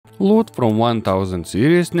Loot from 1000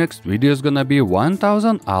 series. Next video is gonna be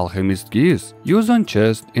 1000 Alchemist keys. Use on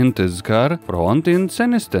chest in Tizkar, front in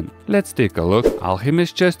Senistan. Let's take a look.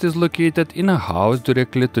 Alchemist chest is located in a house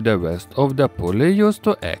directly to the west of the pulley used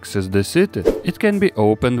to access the city. It can be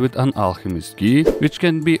opened with an Alchemist key, which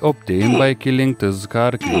can be obtained by killing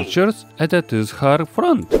Tizkar creatures at the Tizkar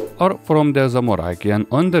front or from the Zamorakian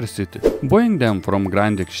Undercity. Buying them from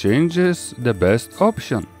Grand Exchange is the best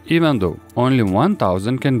option, even though only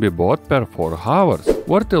 1000 can be bought per 4 hours.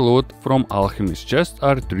 Worthy loot from Alchemist chest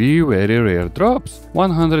are 3 very rare drops: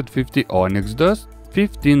 150 onyx dust,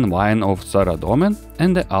 15 wine of Saradomin,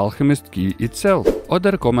 and the Alchemist key itself.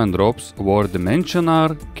 Other common drops worth mention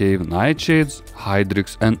are cave nightshades,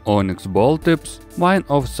 hydrix and onyx ball tips, wine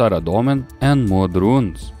of Saradomin, and mood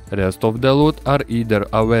runes. Rest of the loot are either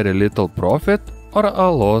a very little profit or a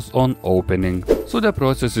loss on opening. So the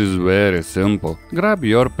process is very simple. Grab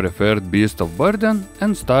your preferred beast of burden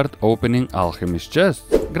and start opening Alchemist chests.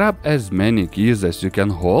 Grab as many keys as you can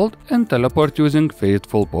hold and teleport using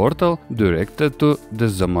Faithful Portal directed to the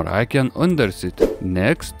Zamorakian Undercity.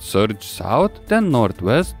 Next, surge south, then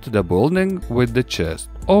northwest to the building with the chest.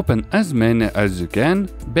 Open as many as you can,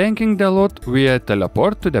 banking the loot via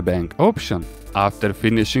teleport to the bank option. After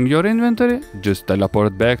finishing your inventory, just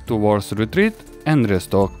teleport back to War's Retreat and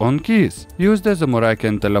restock on keys. Use the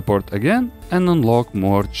Zamorakian teleport again and unlock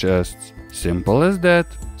more chests. Simple as that.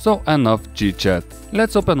 So enough chit chat.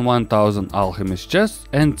 Let's open 1000 Alchemist chests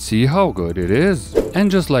and see how good it is. And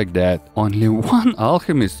just like that, only one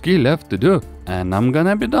Alchemist key left to do. And I'm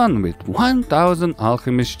gonna be done with 1000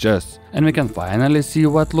 Alchemist chests. And we can finally see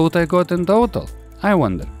what loot I got in total. I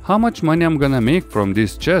wonder how much money I'm gonna make from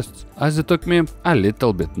these chests, as it took me a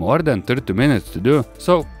little bit more than 30 minutes to do,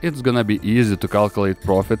 so it's gonna be easy to calculate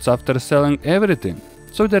profits after selling everything.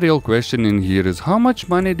 So the real question in here is how much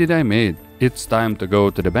money did I make? It's time to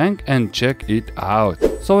go to the bank and check it out.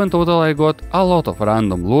 So in total I got a lot of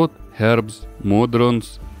random loot, herbs, mood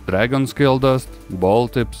runes, dragon skill dust, ball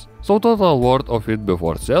tips. So total worth of it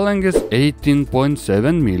before selling is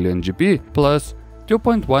 18.7 million GP plus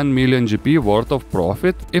 2.1 million GP worth of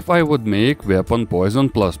profit if I would make weapon poison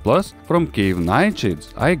plus from cave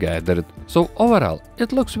nightshades, I gathered. So overall,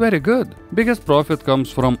 it looks very good. Biggest profit comes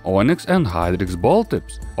from onyx and hydrix ball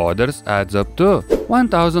tips. Others adds up to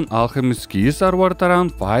 1000 alchemist keys are worth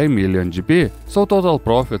around 5 million GP. So total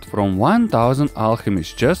profit from 1000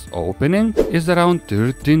 alchemist chests opening is around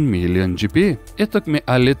 13 million GP. It took me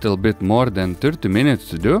a little bit more than 30 minutes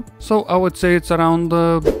to do, so I would say it's around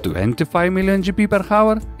 25 million GP per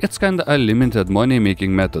hour. It's kinda a limited money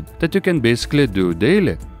making method that you can basically do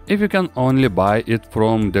daily if you can only buy it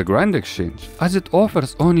from the Grand Exchange, as it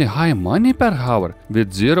offers only high money per hour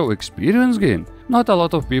with 0 experience gain. Not a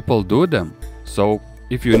lot of people do them, so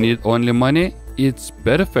if you need only money, it's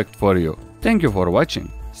perfect for you. Thank you for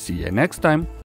watching. See you next time.